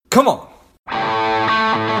Come on.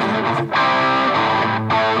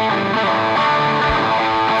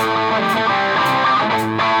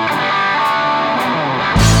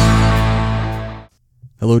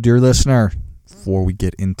 Hello, dear listener. Before we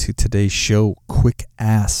get into today's show, quick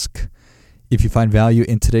ask. If you find value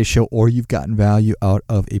in today's show or you've gotten value out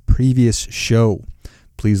of a previous show,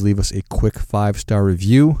 please leave us a quick 5-star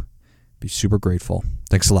review. Be super grateful.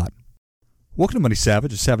 Thanks a lot. Welcome to Money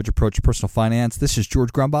Savage, a savage approach to personal finance. This is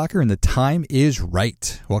George Grumbacher, and the time is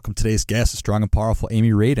right. Welcome to today's guest, the strong and powerful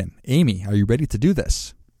Amy Radin. Amy, are you ready to do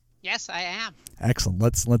this? Yes, I am. Excellent.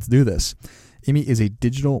 Let's do this. Amy is a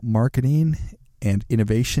digital marketing and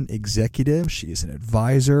innovation executive. She is an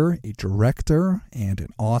advisor, a director, and an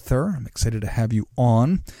author. I'm excited to have you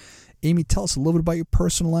on. Amy, tell us a little bit about your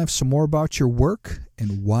personal life, some more about your work,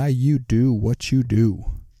 and why you do what you do.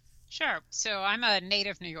 Sure. So I'm a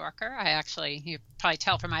native New Yorker. You probably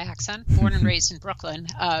tell from my accent, born and raised in Brooklyn.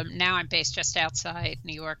 Now I'm based just outside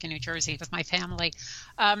New York and New Jersey with my family.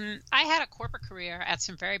 I had a corporate career at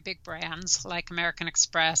some very big brands like American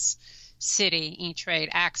Express, Citi, E-Trade,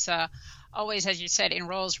 AXA, always, as you said, in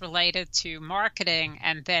roles related to marketing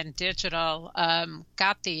and then digital.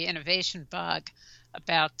 Got the innovation bug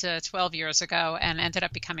about 12 years ago and ended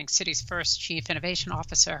up becoming Citi's first chief innovation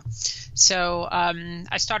officer. So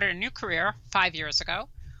I started a new career 5 years ago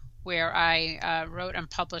where I wrote and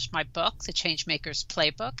published my book, The Changemakers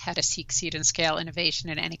Playbook, How to Seek, Seed, and Scale Innovation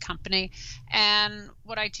in Any Company. And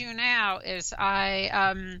what I do now is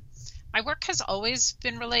my work has always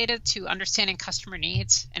been related to understanding customer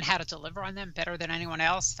needs and how to deliver on them better than anyone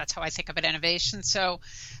else. That's how I think of it, innovation. So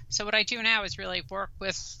what I do now is really work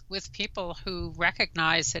with people who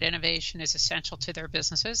recognize that innovation is essential to their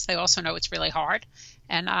businesses. They also know it's really hard,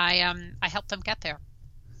 and I help them get there.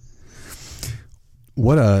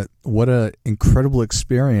 What a incredible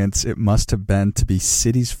experience it must have been to be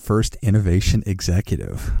Citi's first innovation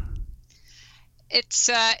executive. It's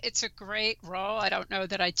a great role. I don't know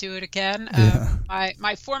that I'd do it again. Yeah.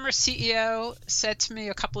 My former CEO said to me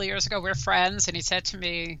a couple of years ago, we're friends, and he said to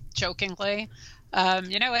me jokingly,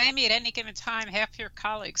 Amy, at any given time, half your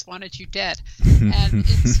colleagues wanted you dead. And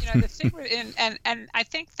it's, the thing and I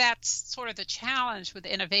think that's sort of the challenge with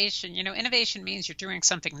innovation. Innovation means you're doing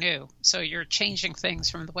something new. So you're changing things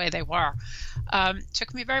from the way they were. So it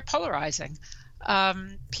can be very polarizing.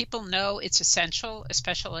 People know it's essential,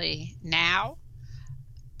 especially now.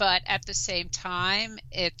 But at the same time,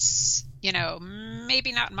 it's,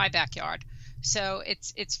 maybe not in my backyard. So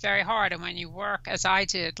it's very hard. And when you work, as I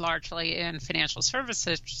did, largely in financial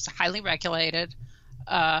services, which is highly regulated,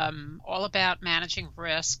 all about managing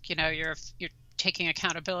risk, you're taking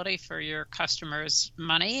accountability for your customers'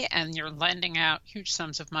 money and you're lending out huge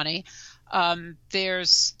sums of money.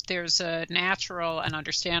 There's a natural and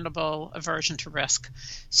understandable aversion to risk.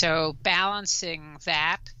 So balancing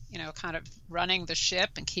that, kind of running the ship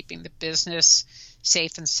and keeping the business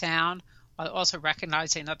safe and sound, while also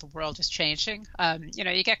recognizing that the world is changing.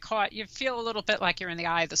 You get caught, you feel a little bit like you're in the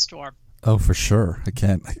eye of the storm. Oh, for sure.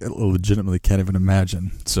 I legitimately can't even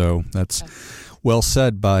imagine. So that's well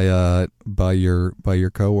said by your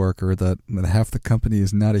coworker that half the company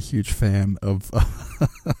is not a huge fan of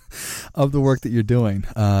of the work that you're doing.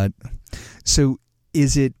 So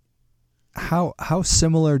is it how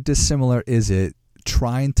similar, dissimilar is it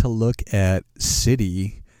trying to look at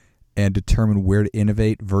Citi and determine where to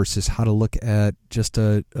innovate versus how to look at just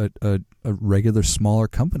a regular smaller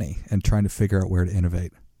company and trying to figure out where to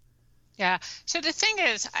innovate? Yeah. So the thing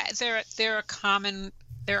is, there are common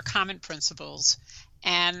principles,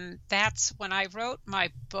 and that's when I wrote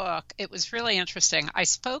my book. It was really interesting.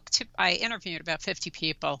 I interviewed about 50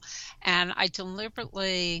 people, and I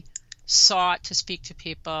deliberately sought to speak to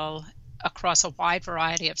people across a wide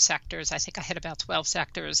variety of sectors. I think I hit about 12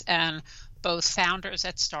 sectors, and both founders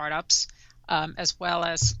at startups as well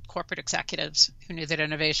as corporate executives who knew that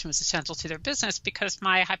innovation was essential to their business, because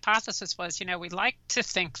my hypothesis was, we like to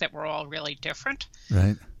think that we're all really different,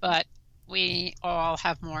 right? But we all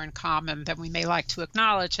have more in common than we may like to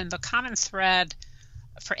acknowledge. And the common thread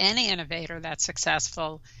for any innovator that's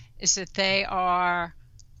successful is that they are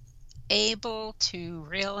able to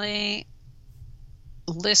really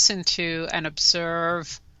listen to and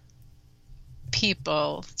observe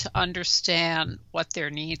people to understand what their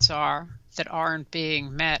needs are that aren't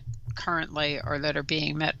being met currently or that are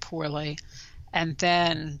being met poorly, and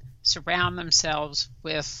then surround themselves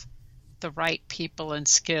with the right people and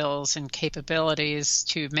skills and capabilities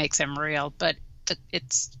to make them real. But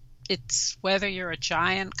it's whether you're a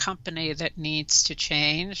giant company that needs to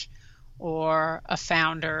change or a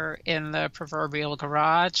founder in the proverbial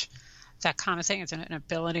garage, that kind of thing. It's an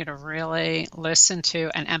ability to really listen to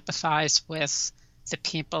and empathize with the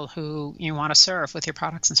people who you want to serve with your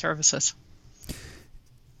products and services.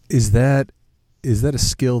 Is that a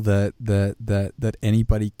skill that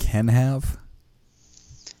anybody can have?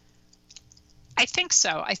 I think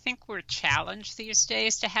so. I think we're challenged these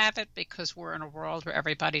days to have it because we're in a world where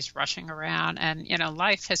everybody's rushing around, and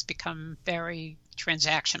life has become very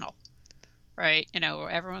transactional, right?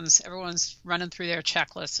 Everyone's running through their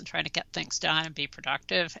checklists and trying to get things done and be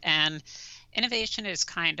productive, and innovation is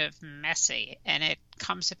kind of messy, and it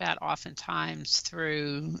comes about oftentimes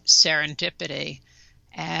through serendipity,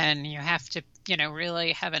 and you have to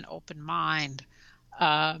really have an open mind,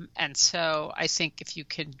 and so I think if you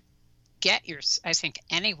can I think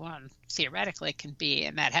anyone theoretically can be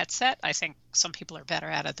in that headset. I think some people are better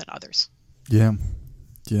at it than others. Yeah,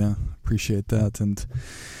 appreciate that, and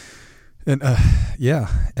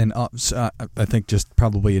so I think just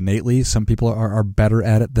probably innately, some people are better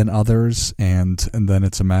at it than others, and then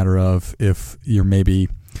it's a matter of if you're maybe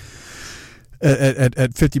at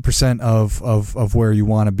 50% of where you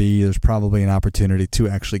want to be, there's probably an opportunity to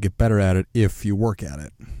actually get better at it if you work at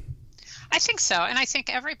it. I think so, and I think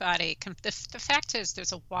everybody can. The fact is,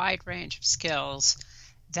 there's a wide range of skills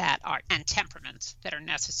and temperaments that are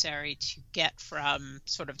necessary to get from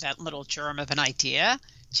sort of that little germ of an idea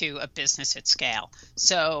to a business at scale.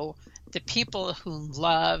 So the people who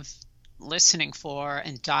love listening for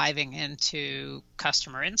and diving into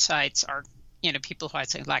customer insights are, people who I'd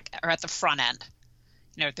say are at the front end.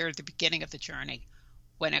 They're at the beginning of the journey.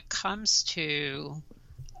 When it comes to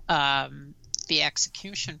the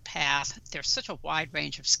execution path, there's such a wide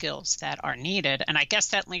range of skills that are needed, and I guess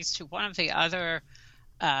that leads to one of the other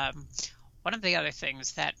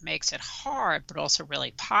things that makes it hard, but also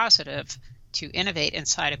really positive to innovate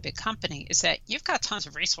inside a big company is that you've got tons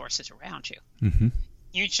of resources around you. Mm-hmm.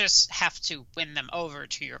 You just have to win them over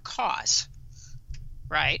to your cause,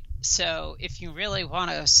 right? So if you really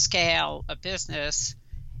want to scale a business,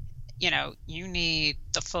 you need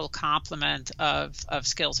the full complement of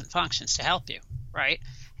skills and functions to help you, right?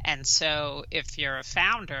 And so if you're a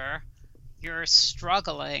founder, you're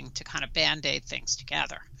struggling to kind of band-aid things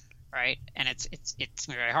together, right? And it's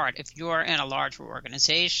very hard. If you're in a larger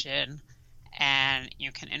organization and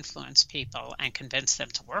you can influence people and convince them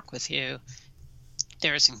to work with you,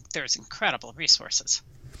 there's incredible resources.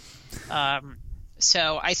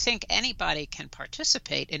 So I think anybody can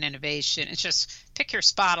participate in innovation. It's just pick your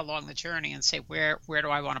spot along the journey and say, where do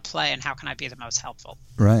I want to play and how can I be the most helpful?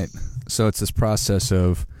 Right. So it's this process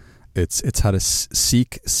of it's how to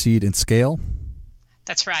seek, seed, and scale.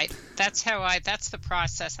 That's right. That's the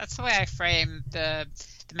process. That's the way I frame the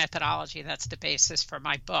methodology. That's the basis for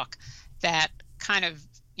my book. That kind of,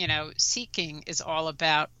 seeking is all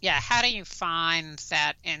about, how do you find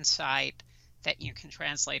that insight that you can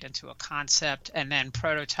translate into a concept and then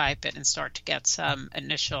prototype it and start to get some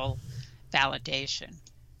initial validation,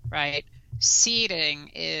 right?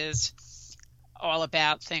 Seeding is all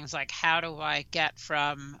about things like, how do I get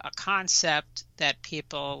from a concept that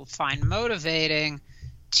people find motivating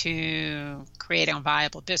to creating a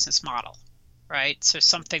viable business model, right? So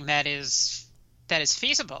something that is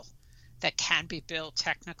feasible, that can be built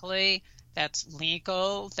technically, that's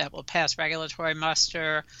legal, that will pass regulatory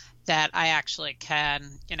muster, that I actually can,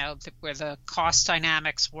 where the cost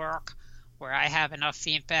dynamics work, where I have enough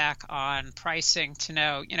feedback on pricing to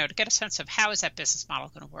know, to get a sense of how is that business model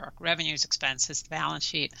going to work, revenues, expenses, the balance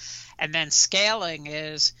sheet. And then scaling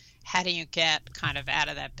is, how do you get kind of out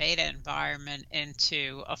of that beta environment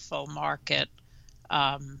into a full market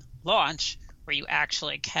launch where you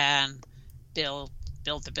actually can build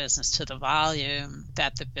the business to the volume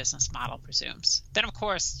that the business model presumes. Then, of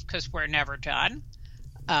course, because we're never done,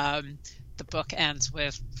 the book ends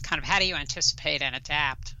with kind of how do you anticipate and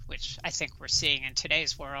adapt, which I think we're seeing in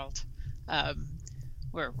today's world.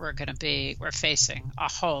 We're facing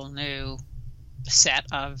a whole new set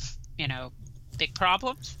of, big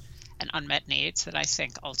problems and unmet needs that I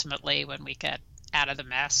think ultimately, when we get out of the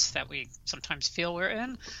mess that we sometimes feel we're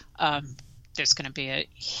in, there's going to be a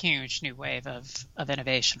huge new wave of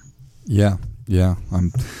innovation. Yeah.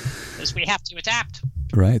 Because we have to adapt.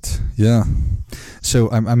 Right. Yeah. So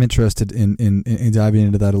I'm interested in diving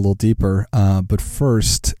into that a little deeper. But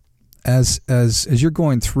first, as you're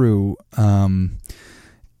going through,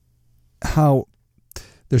 how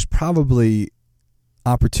there's probably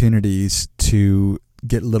opportunities to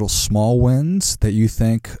get little small wins that you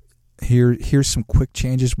think here's some quick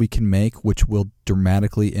changes we can make, which will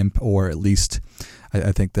dramatically or at least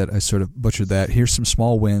I think that I sort of butchered that. Here's some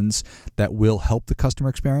small wins that will help the customer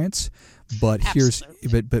experience, but here's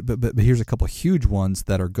a couple of huge ones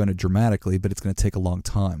that are going to dramatically, but it's going to take a long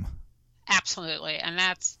time. Absolutely, and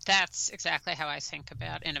that's exactly how I think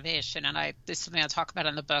about innovation. And this is something I talk about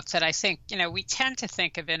in the book, that I think, we tend to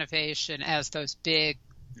think of innovation as those big,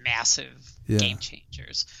 massive game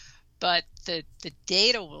changers, but the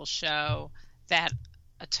data will show that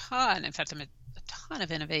a ton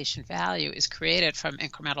of innovation value is created from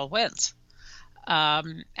incremental wins.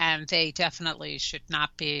 And they definitely should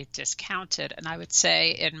not be discounted. And I would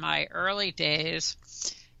say in my early days,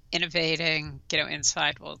 innovating,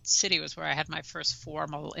 inside Citi was where I had my first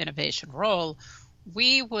formal innovation role.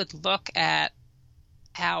 We would look at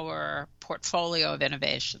our portfolio of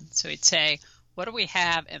innovation. So we'd say, what do we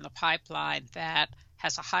have in the pipeline that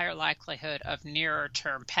has a higher likelihood of nearer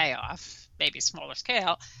term payoff, maybe smaller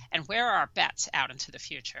scale, and where are our bets out into the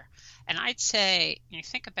future? And I'd say, you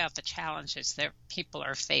think about the challenges that people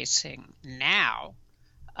are facing now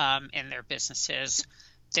in their businesses,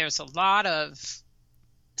 there's a lot of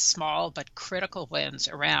small but critical wins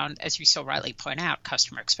around, as you so rightly point out,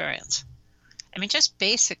 customer experience. I mean, just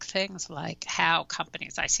basic things like how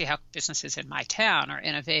I see how businesses in my town are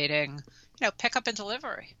innovating, pickup and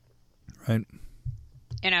delivery. Right.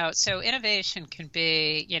 So innovation can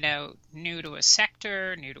be, new to a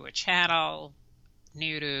sector, new to a channel,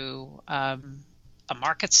 new to a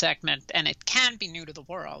market segment, and it can be new to the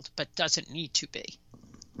world, but doesn't need to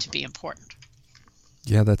be important.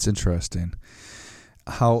 Yeah, that's interesting.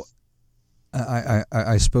 How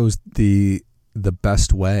I suppose the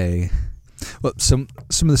best way. Well, some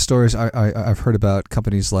of the stories I've heard about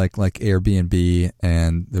companies like Airbnb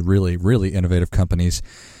and the really, really innovative companies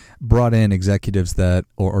brought in executives that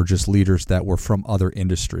or just leaders that were from other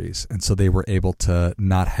industries, and so they were able to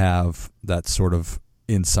not have that sort of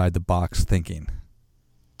inside the box thinking.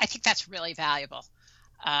 I think that's really valuable.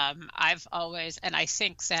 I've always, and I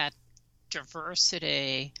think that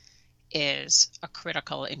diversity is a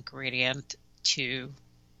critical ingredient to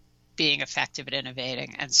being effective at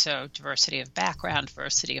innovating. And so diversity of background,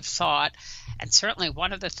 diversity of thought, and certainly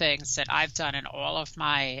one of the things that I've done in all of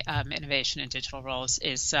my innovation and digital roles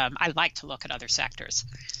is I like to look at other sectors.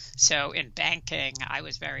 So in banking, I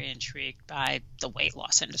was very intrigued by the weight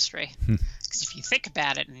loss industry. Because if you think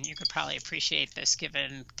about it, and you could probably appreciate this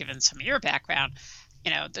given some of your background,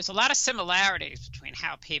 there's a lot of similarities between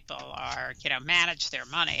how people are, manage their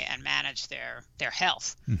money and manage their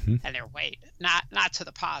health and their weight. Not to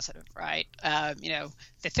the positive, right?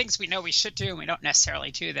 The things we know we should do, and we don't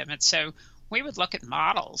necessarily do them. And so we would look at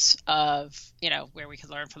models of, where we could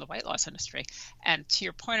learn from the weight loss industry. And to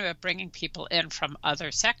your point about bringing people in from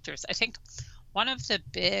other sectors, I think one of the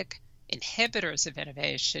big inhibitors of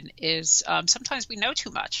innovation is sometimes we know too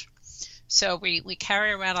much. So we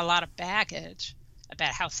carry around a lot of baggage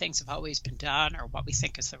about how things have always been done or what we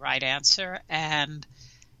think is the right answer. And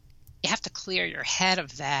you have to clear your head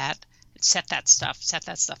of that and set that stuff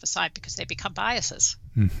aside, because they become biases.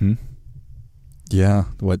 Mm-hmm. Yeah.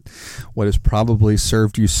 What has probably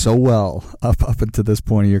served you so well up until this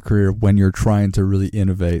point of your career when you're trying to really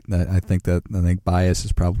innovate. I think bias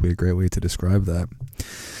is probably a great way to describe that.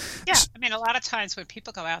 Yeah, I mean, a lot of times when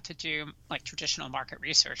people go out to do like traditional market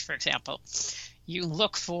research, for example, you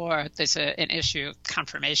look for, there's an issue,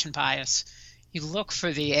 confirmation bias. You look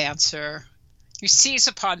for the answer. You seize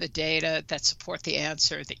upon the data that support the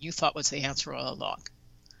answer that you thought was the answer all along.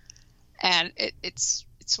 And it's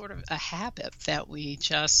sort of a habit that we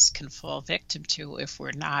just can fall victim to if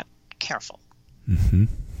we're not careful. Mm-hmm.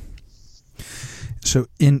 So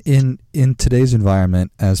in today's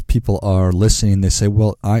environment, as people are listening, they say,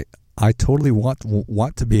 well, I totally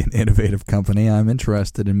want to be an innovative company. I'm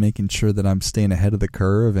interested in making sure that I'm staying ahead of the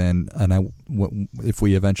curve, and if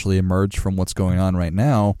we eventually emerge from what's going on right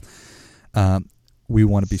now, we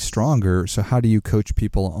want to be stronger. So how do you coach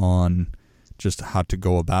people on just how to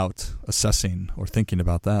go about assessing or thinking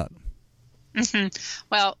about that? Mm-hmm.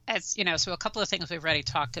 Well, as you know, so a couple of things we've already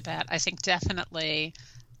talked about. I think definitely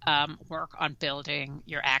work on building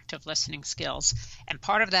your active listening skills. And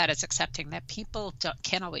part of that is accepting that people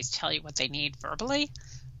can't always tell you what they need verbally,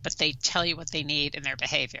 but they tell you what they need in their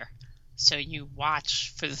behavior. So you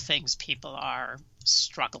watch for the things people are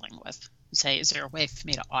struggling with. You say, is there a way for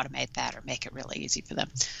me to automate that or make it really easy for them?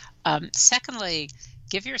 Secondly,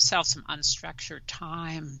 give yourself some unstructured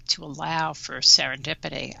time to allow for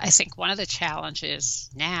serendipity. I think one of the challenges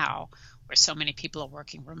now, where so many people are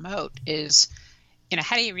working remote, is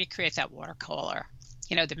how do you recreate that water cooler?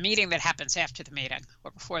 the meeting that happens after the meeting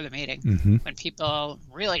or before the meeting, when people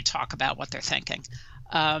really talk about what they're thinking.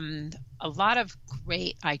 A lot of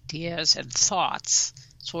great ideas and thoughts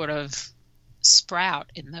sort of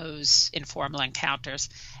sprout in those informal encounters.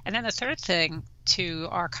 And then the third thing to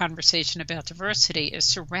our conversation about diversity is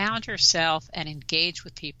surround yourself and engage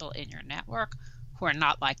with people in your network who are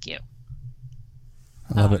not like you.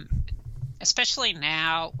 I love it. Especially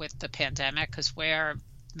now with the pandemic, because we're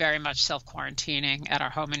very much self-quarantining at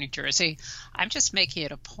our home in New Jersey. I'm just making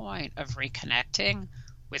it a point of reconnecting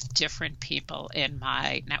with different people in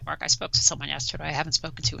my network. I spoke to someone yesterday I haven't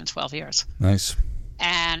spoken to in 12 years. Nice.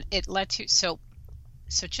 And it led to, so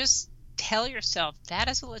just tell yourself that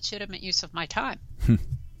is a legitimate use of my time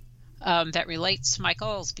that relates to my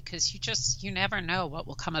goals, because you never know what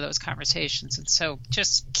will come of those conversations. And so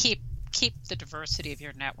just keep the diversity of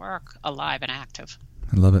your network alive and active.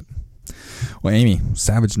 I love it. Well, Amy,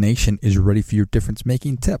 Savage Nation is ready for your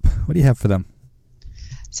difference-making tip. What do you have for them?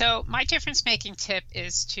 So my difference-making tip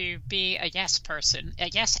is to be a yes person, a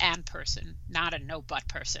yes and person, not a no but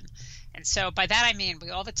person. And so by that I mean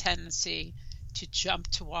we all have a tendency to jump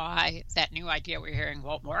to why that new idea we're hearing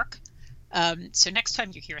won't work. So next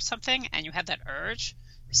time you hear something and you have that urge,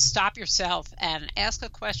 stop yourself and ask a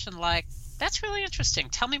question like, that's really interesting.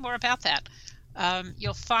 Tell me more about that.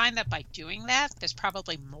 You'll find that by doing that, there's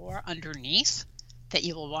probably more underneath that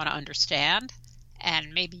you will want to understand.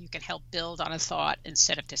 And maybe you can help build on a thought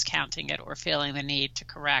instead of discounting it or feeling the need to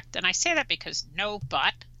correct. And I say that because no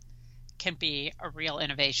but can be a real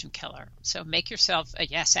innovation killer. So make yourself a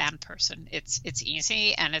yes and person. It's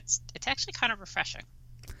easy and it's actually kind of refreshing.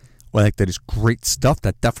 Well, I think that is great stuff.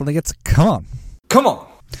 That definitely gets come on.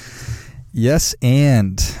 Yes,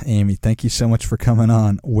 and Amy, thank you so much for coming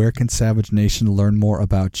on. Where can Savage Nation learn more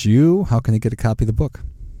about you? How can they get a copy of the book?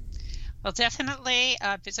 Well, definitely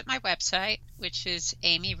visit my website, which is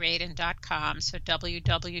amyradin.com. So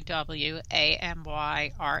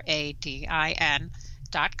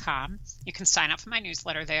www.amyradin.com. You can sign up for my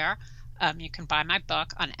newsletter there. You can buy my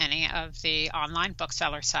book on any of the online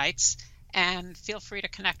bookseller sites, and feel free to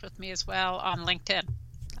connect with me as well on LinkedIn.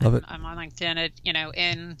 Love it. I'm on LinkedIn at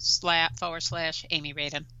 /Amy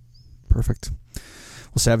Radin. Perfect.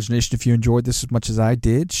 Well, Savage Nation, if you enjoyed this as much as I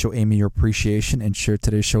did, show Amy your appreciation and share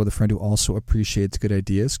today's show with a friend who also appreciates good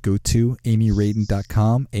ideas. Go to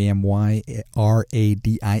amyradin.com,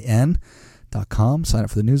 amyradin.com. Sign up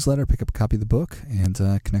for the newsletter, pick up a copy of the book, and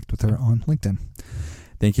connect with her on LinkedIn.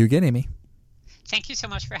 Thank you again, Amy. Thank you so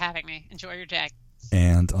much for having me. Enjoy your day.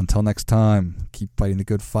 And until next time, keep fighting the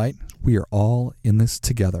good fight. We are all in this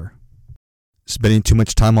together. Spending too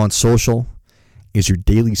much time on social? Is your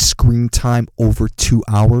daily screen time over 2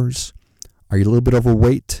 hours? Are you a little bit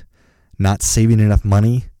overweight? Not saving enough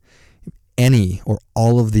money? If any or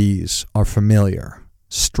all of these are familiar,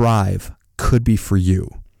 Strive could be for you.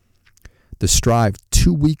 The Strive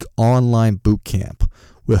 2-week online bootcamp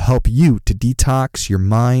will help you to detox your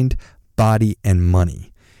mind, body, and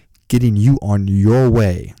money, getting you on your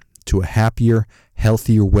way to a happier,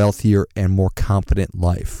 healthier, wealthier, and more confident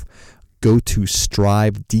life. Go to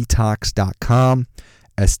strivedetox.com,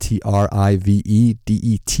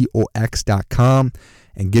 strivedetox.com,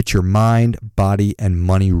 and get your mind, body, and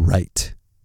money right.